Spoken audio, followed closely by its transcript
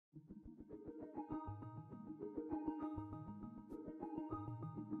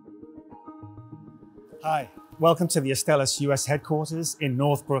Hi, welcome to the Astellas US headquarters in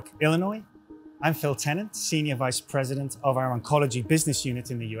Northbrook, Illinois. I'm Phil Tennant, Senior Vice President of our Oncology Business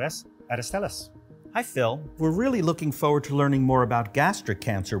Unit in the US at Astellas. Hi, Phil. We're really looking forward to learning more about gastric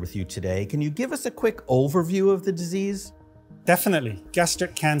cancer with you today. Can you give us a quick overview of the disease? Definitely.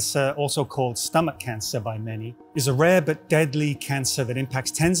 Gastric cancer, also called stomach cancer by many, is a rare but deadly cancer that impacts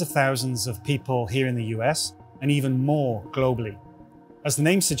tens of thousands of people here in the US and even more globally. As the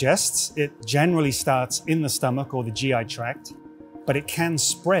name suggests, it generally starts in the stomach or the GI tract, but it can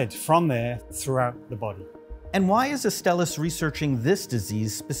spread from there throughout the body. And why is Astellas researching this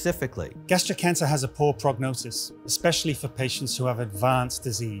disease specifically? Gastric cancer has a poor prognosis, especially for patients who have advanced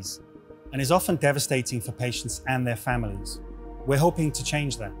disease, and is often devastating for patients and their families. We're hoping to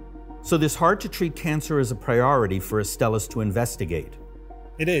change that. So this hard-to-treat cancer is a priority for Astellas to investigate.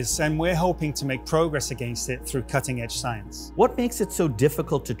 It is, and we're hoping to make progress against it through cutting-edge science. What makes it so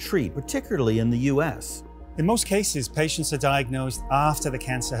difficult to treat, particularly in the US? In most cases, patients are diagnosed after the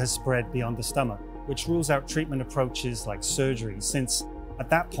cancer has spread beyond the stomach, which rules out treatment approaches like surgery, since at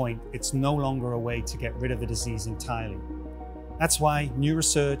that point, it's no longer a way to get rid of the disease entirely. That's why new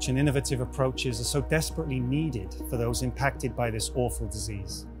research and innovative approaches are so desperately needed for those impacted by this awful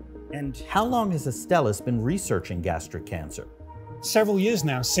disease. And how long has Astellas been researching gastric cancer? Several years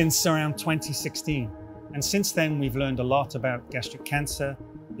now, since around 2016. And since then, we've learned a lot about gastric cancer,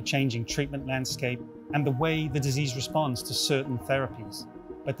 the changing treatment landscape, and the way the disease responds to certain therapies.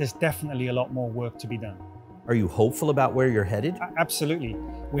 But there's definitely a lot more work to be done. Are you hopeful about where you're headed? Absolutely.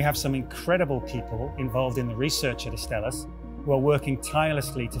 We have some incredible people involved in the research at Astellas who are working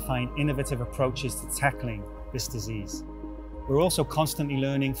tirelessly to find innovative approaches to tackling this disease. We're also constantly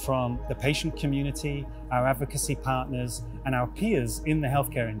learning from the patient community, our advocacy partners, and our peers in the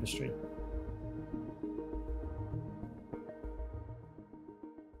healthcare industry.